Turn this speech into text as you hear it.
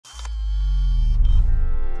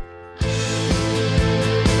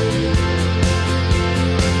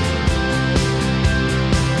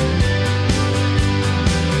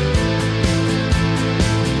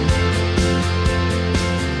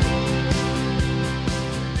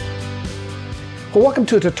Well, welcome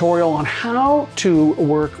to a tutorial on how to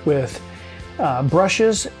work with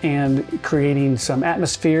brushes and creating some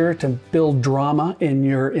atmosphere to build drama in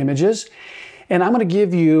your images. And I'm going to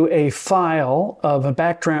give you a file of a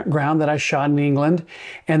background that I shot in England,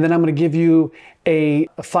 and then I'm going to give you a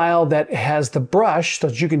file that has the brush so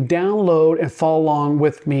that you can download and follow along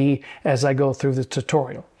with me as I go through the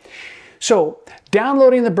tutorial. So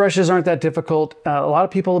downloading the brushes aren't that difficult. A lot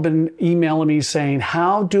of people have been emailing me saying,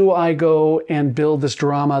 how do I go and build this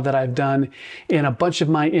drama that I've done in a bunch of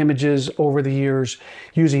my images over the years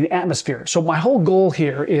using atmosphere? So my whole goal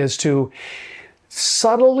here is to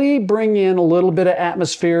subtly bring in a little bit of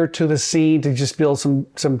atmosphere to the scene to just build some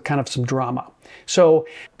drama. So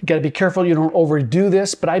you got to be careful you don't overdo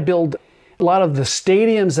this, but I build a lot of the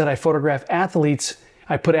stadiums that I photograph athletes,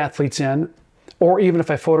 I put athletes in, or even if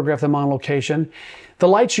I photograph them on location, the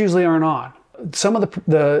lights usually aren't on. Some of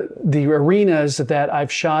the arenas that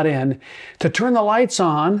I've shot in, to turn the lights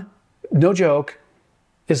on, no joke,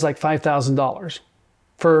 is like $5,000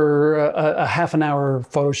 for a half an hour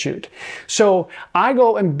photo shoot. So I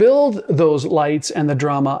go and build those lights and the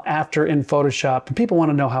drama after in Photoshop, and people want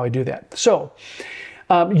to know how I do that. So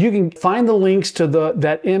you can find the links to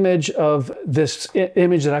that image of this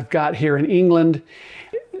image that I've got here in England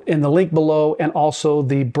in the link below, and also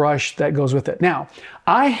the brush that goes with it. Now,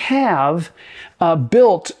 I have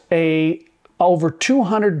built over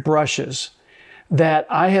 200 brushes that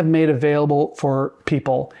I have made available for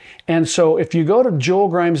people. And so if you go to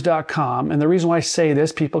joelgrimes.com, and the reason why I say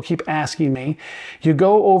this, people keep asking me, you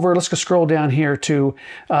go over, let's go scroll down here to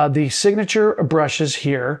the signature brushes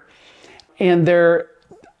here, and they're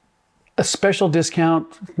a special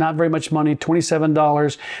discount, not very much money,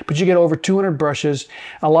 $27, but you get over 200 brushes,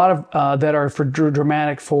 a lot of that are for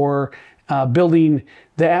dramatic, for building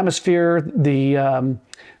the atmosphere.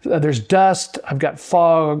 There's dust, I've got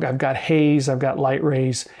fog, I've got haze, I've got light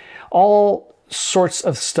rays, all sorts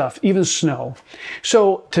of stuff, even snow.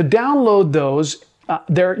 So to download those,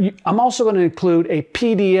 I'm also going to include a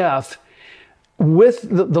PDF with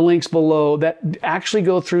the links below that actually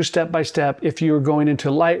go through step by step if you're going into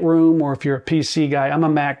Lightroom or if you're a PC guy. I'm a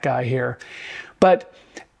Mac guy here. But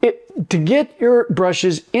to get your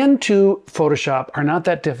brushes into Photoshop are not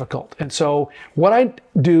that difficult. And so what I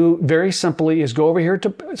do very simply is go over here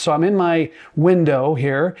so I'm in my window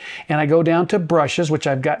here, and I go down to brushes, which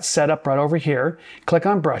I've got set up right over here, click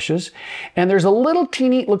on brushes, and there's a little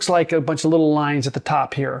teeny, looks like a bunch of little lines at the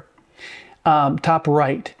top here, top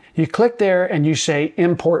right. You click there and you say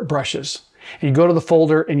import brushes. And you go to the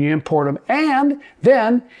folder and you import them, and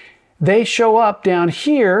then they show up down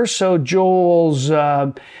here. So Joel's,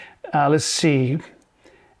 let's see,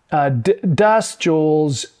 dust,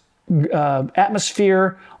 Joel's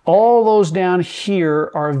atmosphere, all those down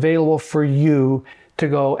here are available for you to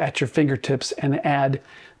go at your fingertips and add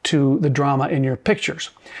to the drama in your pictures.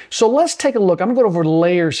 So let's take a look. I'm gonna go over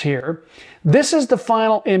layers here. This is the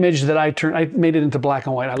final image that I made it into black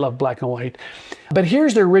and white. I love black and white. But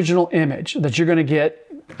here's the original image that you're gonna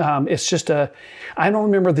get. It's just I don't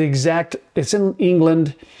remember the exact, it's in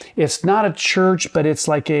England. It's not a church, but it's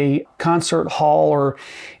like a concert hall, or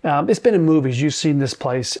it's been in movies. You've seen this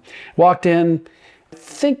place. Walked in, I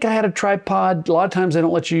think I had a tripod. A lot of times they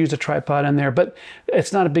don't let you use a tripod in there, but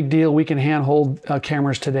it's not a big deal. We can handhold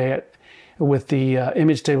cameras today with the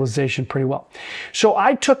image stabilization pretty well. So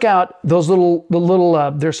I took out those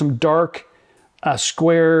there's some dark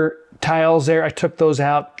square tiles there. I took those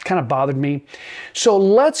out, kind of bothered me. So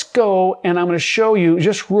let's go, and I'm going to show you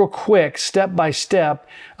just real quick, step by step,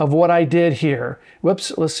 of what I did here.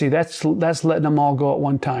 Whoops, let's see, that's letting them all go at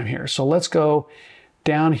one time here. So let's go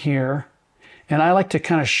down here, and I like to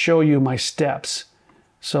kind of show you my steps.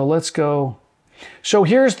 So let's go. So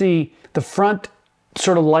here's the front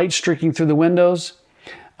sort of light streaking through the windows.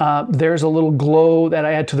 There's a little glow that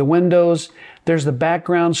I add to the windows. There's the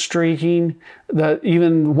background streaking.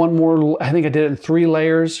 Even one more, I think I did it in 3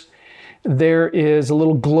 layers. There is a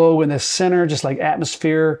little glow in the center, just like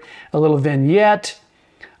atmosphere, a little vignette.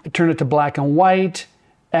 I turn it to black and white,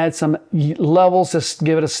 add some levels to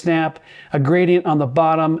give it a snap, a gradient on the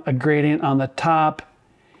bottom, a gradient on the top.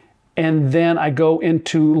 And then I go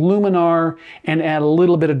into Luminar and add a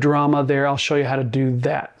little bit of drama there. I'll show you how to do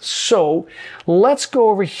that. So let's go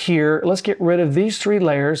over here. Let's get rid of these 3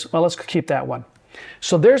 layers. Well, let's keep that one.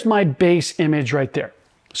 So there's my base image right there.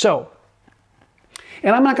 So,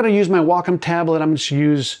 and I'm not going to use my Wacom tablet. I'm just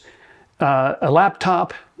use a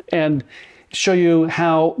laptop and show you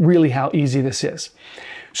how easy this is.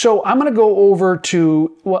 So I'm going to go over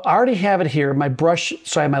to, well, I already have it here, my brush.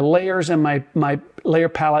 So I have my layers and my layer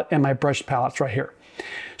palette and my brush palettes right here.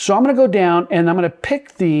 So I'm going to go down and I'm going to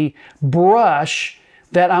pick the brush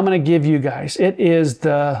that I'm going to give you guys. It is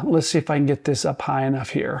the, let's see if I can get this up high enough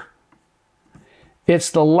here.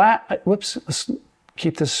 It's the whoops, let's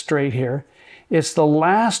keep this straight here. It's the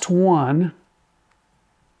last one.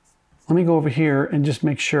 Let me go over here and just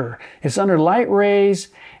make sure. It's under light rays,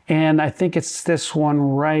 and I think it's this one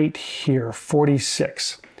right here,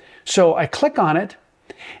 46. So I click on it,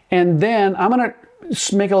 and then I'm going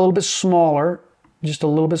to make it a little bit smaller, just a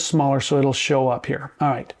little bit smaller so it'll show up here. All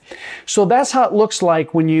right. So that's how it looks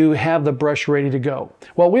like when you have the brush ready to go.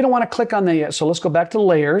 Well, we don't want to click on that yet, so let's go back to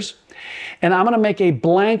layers. And I'm going to make a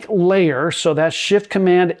blank layer, so that's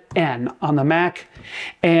Shift-Command-N on the Mac.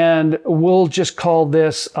 And we'll just call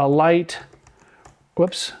this a light,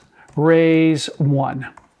 whoops, rays 1.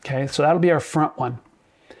 Okay, so that'll be our front one.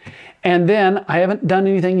 And then I haven't done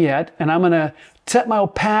anything yet, and I'm going to set my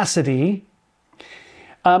opacity.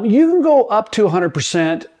 You can go up to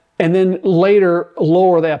 100% and then later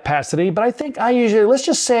lower the opacity, but I think I usually, let's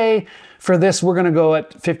just say for this, we're going to go at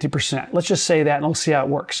 50%. Let's just say that, and we'll see how it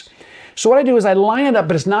works. So what I do is I line it up,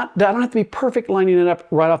 but it's not, I don't have to be perfect lining it up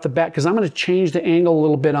right off the bat because I'm going to change the angle a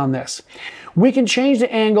little bit on this. We can change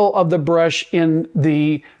the angle of the brush in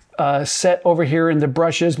the set over here in the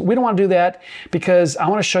brushes, but we don't want to do that because I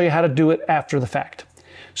want to show you how to do it after the fact.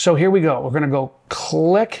 So here we go. We're going to go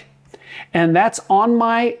click, and that's on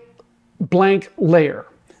my blank layer.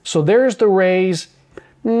 So there's the rays.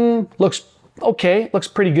 Looks okay, looks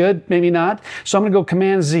pretty good, maybe not. So I'm gonna go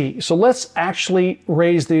Command Z. So let's actually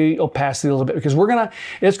raise the opacity a little bit because we're gonna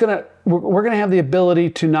have the ability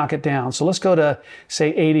to knock it down. So let's go to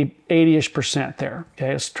say 80-ish% there.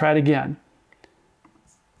 Okay, let's try it again.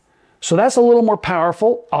 So that's a little more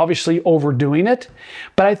powerful, obviously overdoing it,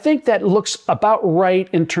 but I think that looks about right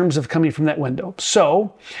in terms of coming from that window.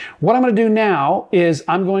 So what I'm going to do now is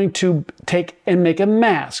I'm going to take and make a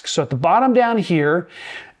mask. So at the bottom down here,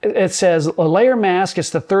 it says a layer mask. It's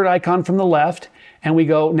the third icon from the left. And we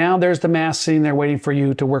go, now there's the mask sitting there waiting for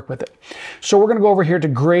you to work with it. So we're going to go over here to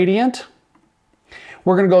gradient.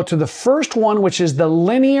 We're going to go to the first one, which is the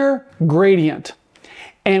linear gradient.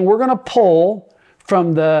 And we're going to pull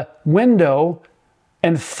from the window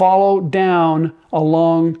and follow down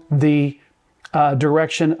along the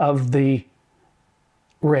direction of the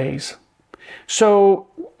rays. So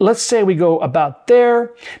let's say we go about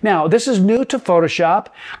there. Now, this is new to Photoshop.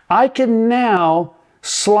 I can now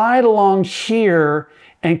slide along here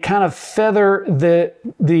and kind of feather the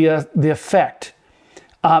effect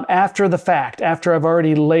after the fact, after I've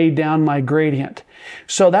already laid down my gradient.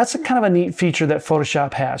 So that's a kind of a neat feature that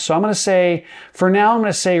Photoshop has. So I'm going to say, for now, I'm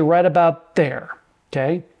going to say right about there.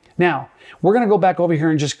 Okay. Now, we're going to go back over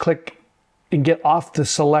here and just click and get off the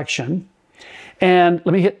selection. And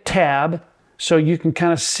let me hit Tab so you can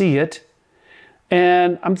kind of see it.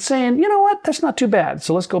 And I'm saying, you know what? That's not too bad.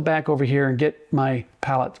 So let's go back over here and get my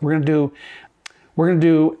palette. We're going to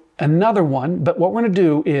do another one, but what we're going to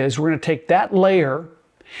do is we're going to take that layer.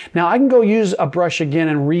 Now I can go use a brush again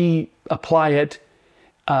and reapply it,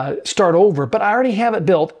 start over, but I already have it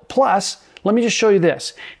built. Plus, let me just show you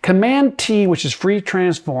this. Command T, which is free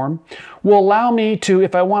transform, will allow me to,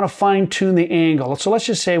 if I want to fine tune the angle. So let's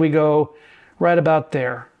just say we go right about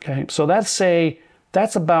there. Okay, so that's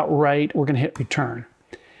about right. We're going to hit return.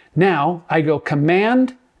 Now I go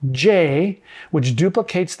Command J, which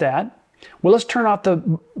duplicates that. Well, let's turn off the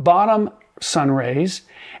bottom sun rays,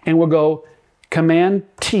 and we'll go Command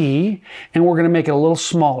T, and we're going to make it a little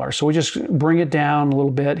smaller. So we just bring it down a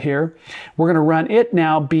little bit here. We're going to run it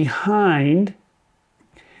now behind.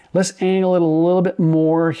 Let's angle it a little bit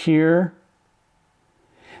more here.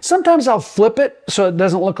 Sometimes I'll flip it so it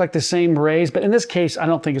doesn't look like the same rays, but in this case, I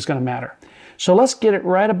don't think it's going to matter. So let's get it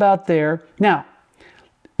right about there. Now,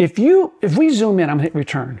 if we zoom in, I'm going to hit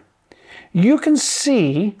return. You can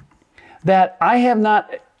see that I have not,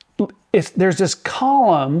 there's this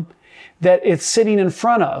column that it's sitting in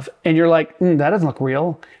front of, and you're like, that doesn't look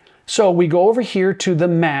real. So we go over here to the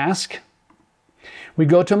mask. We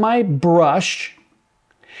go to my brush.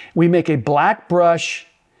 We make a black brush,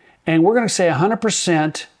 and we're going to say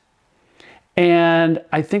 100%. And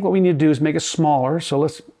I think what we need to do is make it smaller. So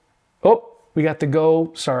let's, we got to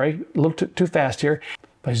go, sorry, a little too fast here.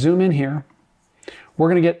 If I zoom in here, we're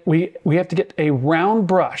going to get, we have to get a round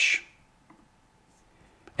brush.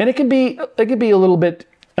 And it can be a little bit,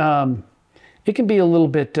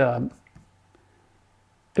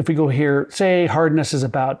 if we go here, say hardness is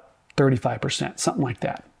about 35%, something like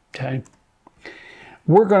that, okay?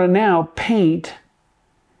 We're going to now paint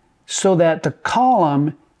so that the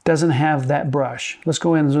column doesn't have that brush. Let's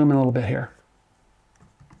go in and zoom in a little bit here.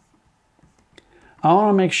 I want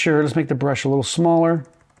to make sure, let's make the brush a little smaller,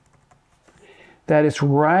 that it's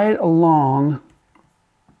right along,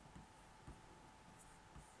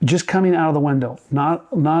 just coming out of the window, not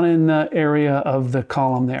in the area of the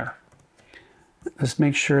column there. Let's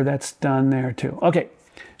make sure that's done there too. Okay,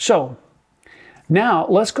 so now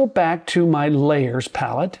let's go back to my layers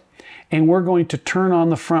palette, and we're going to turn on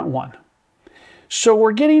the front one. So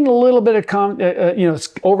we're getting a little bit of,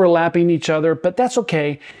 it's overlapping each other, but that's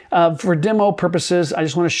okay. For demo purposes, I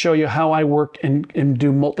just want to show you how I work and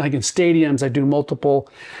do, like in stadiums, I do multiple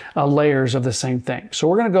layers of the same thing. So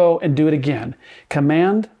we're going to go and do it again.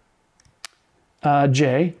 Command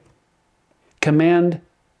J, Command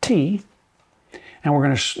T, and we're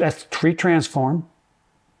going to, that's retransform.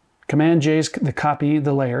 Command J is the copy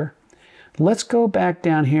the layer. Let's go back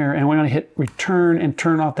down here and we're going to hit return and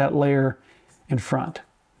turn off that layer in front.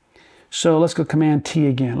 So let's go Command T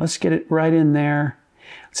again. Let's get it right in there.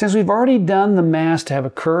 Since we've already done the mask to have a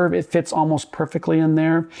curve, it fits almost perfectly in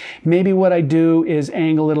there. Maybe what I do is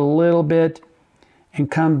angle it a little bit and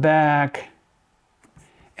come back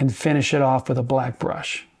and finish it off with a black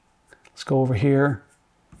brush. Let's go over here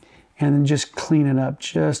and then just clean it up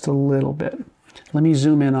just a little bit. Let me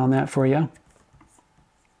zoom in on that for you.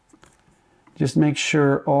 Just make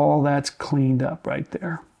sure all that's cleaned up right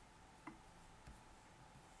there.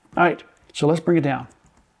 All right, so let's bring it down.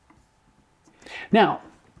 Now,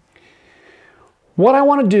 what I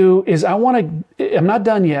want to do is I'm not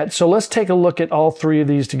done yet, so let's take a look at all three of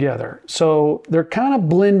these together. So they're kind of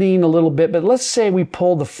blending a little bit, but let's say we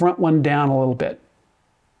pull the front one down a little bit.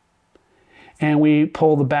 And we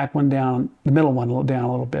pull the back one down, the middle one down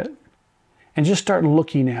a little bit. And just start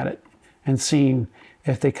looking at it and seeing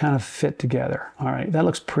if they kind of fit together. All right, that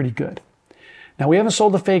looks pretty good. Now we haven't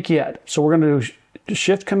sold the fake yet, so we're going to do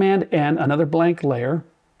Shift Command N, another blank layer.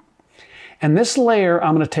 And this layer,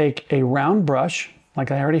 I'm going to take a round brush,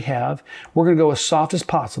 like I already have. We're going to go as soft as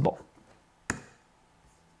possible.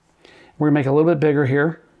 We're going to make it a little bit bigger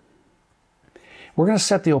here. We're going to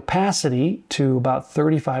set the opacity to about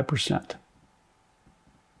 35%.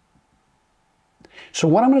 So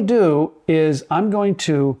what I'm going to do is I'm going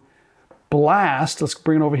to blast, let's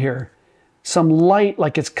bring it over here, some light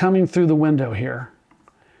like it's coming through the window here.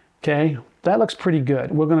 Okay, that looks pretty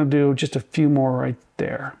good. We're going to do just a few more right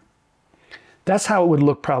there. That's how it would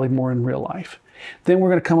look probably more in real life. Then we're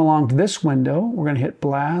going to come along to this window. We're going to hit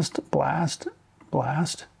blast, blast,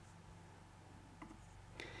 blast.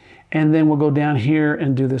 And then we'll go down here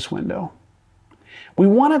and do this window. We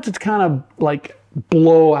want it to kind of like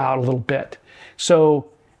blow out a little bit, so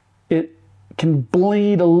it can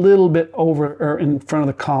bleed a little bit over or in front of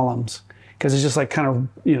the columns, because it's just like kind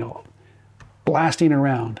of, blasting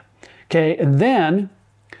around. Okay, and then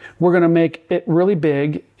we're going to make it really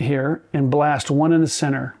big here and blast one in the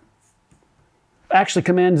center. Actually,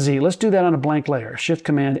 Command Z. Let's do that on a blank layer. Shift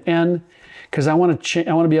Command N, because I want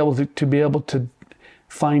to be able to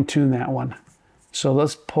fine tune that one. So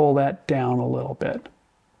let's pull that down a little bit.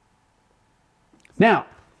 Now,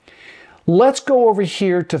 let's go over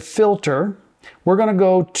here to Filter. We're going to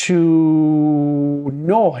go to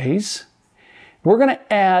Noise. We're going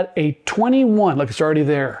to add a 21. Look, it's already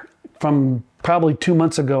there from probably 2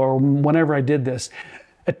 months ago or whenever I did this.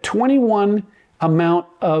 A 21 amount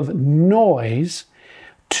of noise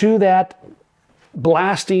to that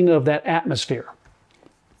blasting of that atmosphere.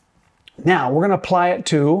 Now, we're going to apply it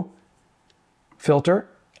to Filter,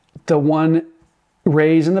 the one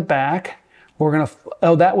rays in the back. We're going to,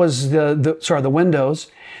 oh, that was the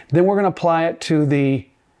windows. Then we're going to apply it to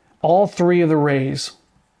all three of the rays.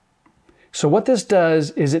 So what this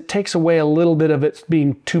does is it takes away a little bit of it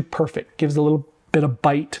being too perfect, gives a little bit of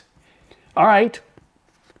bite. All right.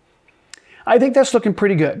 I think that's looking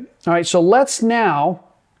pretty good. All right, so let's now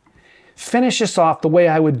finish this off the way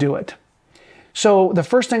I would do it. So the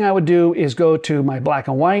first thing I would do is go to my black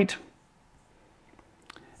and white.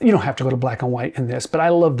 You don't have to go to black and white in this, but I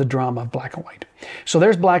love the drama of black and white. So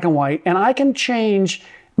there's black and white, and I can change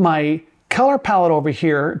my color palette over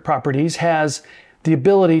here. Properties has the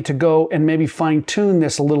ability to go and maybe fine tune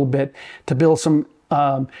this a little bit to build some,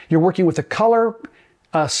 you're working with the color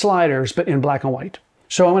sliders, but in black and white.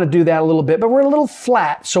 So I'm going to do that a little bit, but we're a little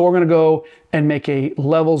flat. So we're going to go and make a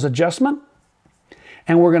levels adjustment,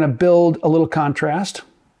 and we're going to build a little contrast.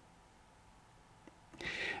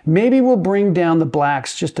 Maybe we'll bring down the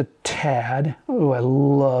blacks just a tad. Oh, I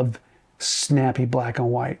love snappy black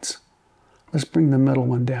and whites. Let's bring the middle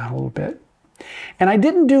one down a little bit. And I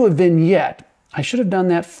didn't do a vignette. I should have done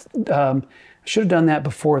that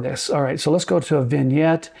before this. All right, so let's go to a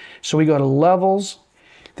vignette. So we go to levels.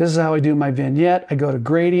 This is how I do my vignette. I go to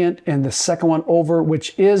gradient and the second one over,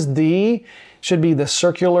 which is the Should be the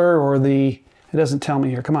circular or the, it doesn't tell me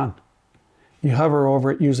here, come on. You hover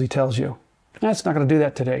over it, usually tells you. That's not going to do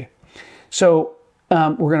that today. So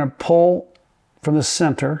we're going to pull from the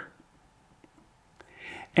center,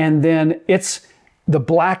 and then the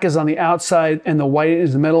black is on the outside and the white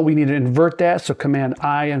is in the middle. We need to invert that, so Command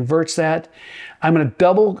I inverts that. I'm going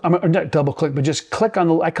to not double click, but just click on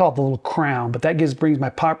the, I call it the little crown, but that brings my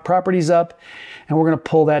properties up, and we're going to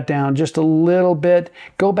pull that down just a little bit.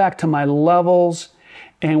 Go back to my levels,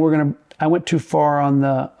 and I went too far on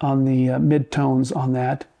the midtones on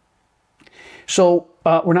that. So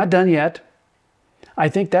we're not done yet. I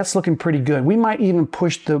think that's looking pretty good. We might even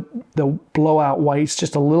push the blowout whites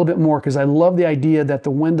just a little bit more, because I love the idea that the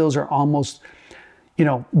windows are almost, you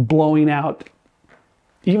know, blowing out.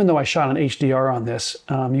 Even though I shot an HDR on this,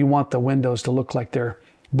 you want the windows to look like they're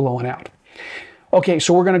blowing out. Okay,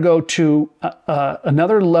 so we're going to go to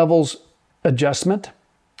another levels adjustment,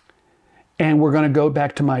 and we're going to go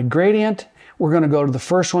back to my gradient. We're going to go to the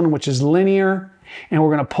first one, which is linear, and we're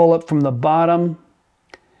going to pull up from the bottom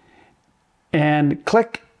and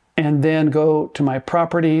click, and then go to my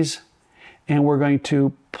properties, and we're going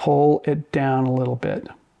to pull it down a little bit.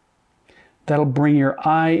 That'll bring your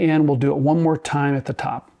eye in. We'll do it one more time at the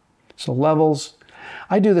top. So levels,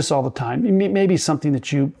 I do this all the time. Maybe something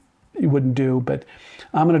that you wouldn't do, but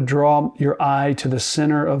I'm going to draw your eye to the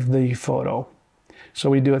center of the photo. So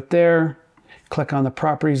we do it there, click on the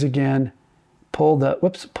properties again, pull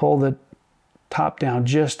the top down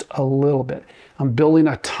just a little bit. I'm building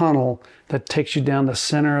a tunnel that takes you down the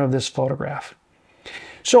center of this photograph.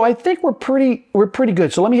 So I think we're pretty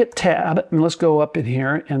good. So let me hit tab, and let's go up in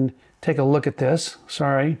here and take a look at this.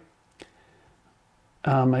 Sorry.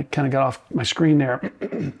 I kind of got off my screen there.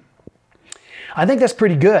 I think that's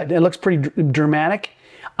pretty good. It looks pretty dramatic.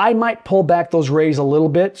 I might pull back those rays a little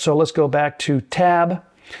bit. So let's go back to tab.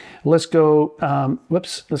 Let's go,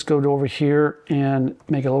 let's go over here and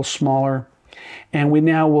make it a little smaller. And we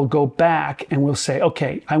now will go back and we'll say,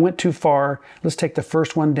 okay, I went too far. Let's take the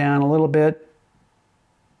first one down a little bit.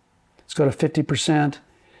 Let's go to 50%.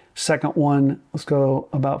 Second one, let's go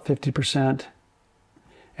about 50%.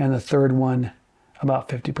 And the third one, about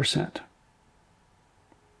 50%.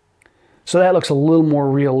 So that looks a little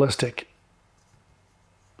more realistic.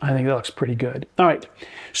 I think that looks pretty good. All right,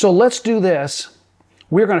 so let's do this.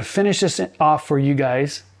 We're going to finish this off for you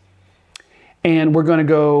guys. And we're going to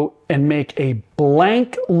go and make a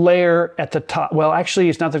blank layer at the top. Well, actually,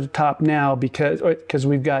 it's not at the top now because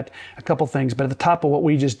we've got a couple things, but at the top of what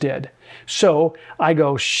we just did. So I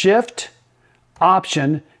go Shift,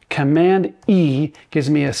 Option, Command E,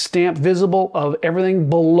 gives me a stamp visible of everything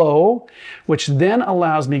below, which then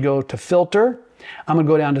allows me to go to Filter. I'm going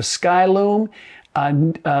to go down to Sky Loom,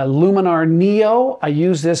 Luminar Neo. I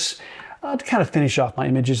use this to kind of finish off my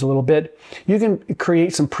images a little bit. You can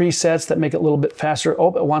create some presets that make it a little bit faster.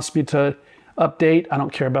 Oh, it wants me to update. I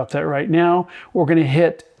don't care about that right now. We're going to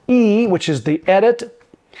hit E, which is the edit.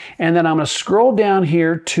 And then I'm going to scroll down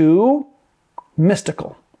here to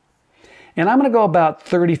Mystical. And I'm going to go about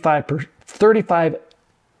 35,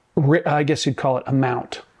 I guess you'd call it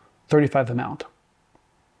amount, 35 amount.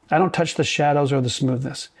 I don't touch the shadows or the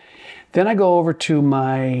smoothness. Then I go over to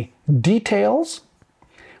my details.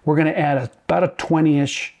 We're going to add about a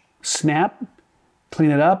 20-ish snap, clean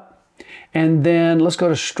it up, and then let's go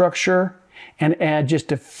to structure and add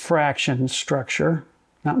just a fraction structure,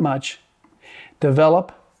 not much.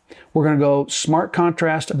 Develop, we're going to go smart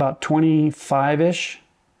contrast about 25-ish.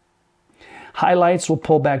 Highlights, we'll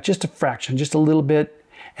pull back just a fraction, just a little bit,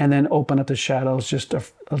 and then open up the shadows just a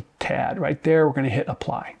tad. Right there, we're going to hit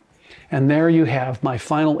apply. And there you have my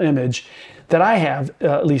final image that I have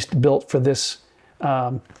at least built for this.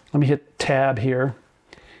 Let me hit tab here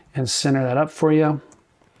and center that up for you.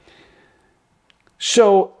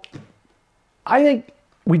 So I think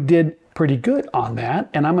we did pretty good on that,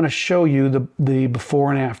 and I'm going to show you the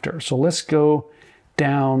before and after. So let's go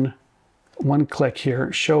down one click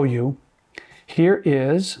here, show you. Here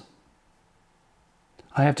is,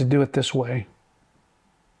 I have to do it this way.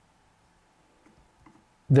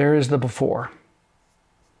 There is the before.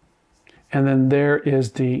 And then there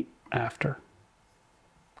is the after.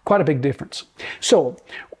 Quite a big difference. So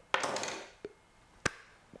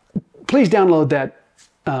please download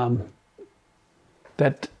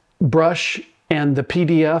that brush and the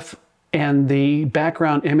PDF and the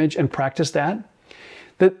background image and practice that.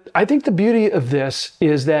 I think the beauty of this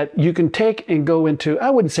is that you can take and go into,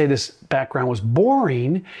 I wouldn't say this background was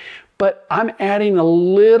boring, but I'm adding a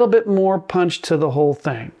little bit more punch to the whole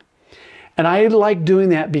thing. And I like doing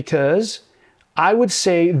that because I would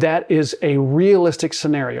say that is a realistic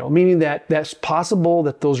scenario, meaning that that's possible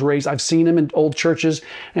that those rays, I've seen them in old churches,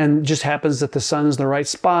 and just happens that the sun's in the right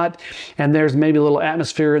spot, and there's maybe a little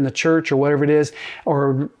atmosphere in the church or whatever it is,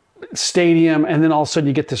 or stadium, and then all of a sudden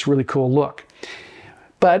you get this really cool look.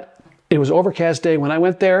 But it was overcast day when I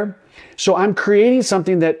went there, so I'm creating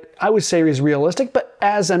something that I would say is realistic, but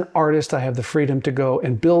as an artist, I have the freedom to go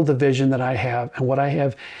and build the vision that I have. And what I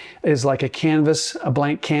have is like a canvas, a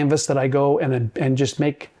blank canvas that I go and just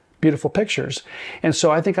make beautiful pictures. And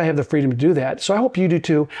so I think I have the freedom to do that. So I hope you do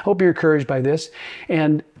too. I hope you're encouraged by this.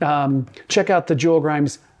 And check out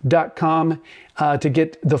thejoelgrimes.com to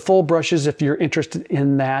get the full brushes if you're interested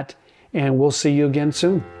in that. And we'll see you again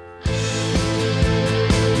soon.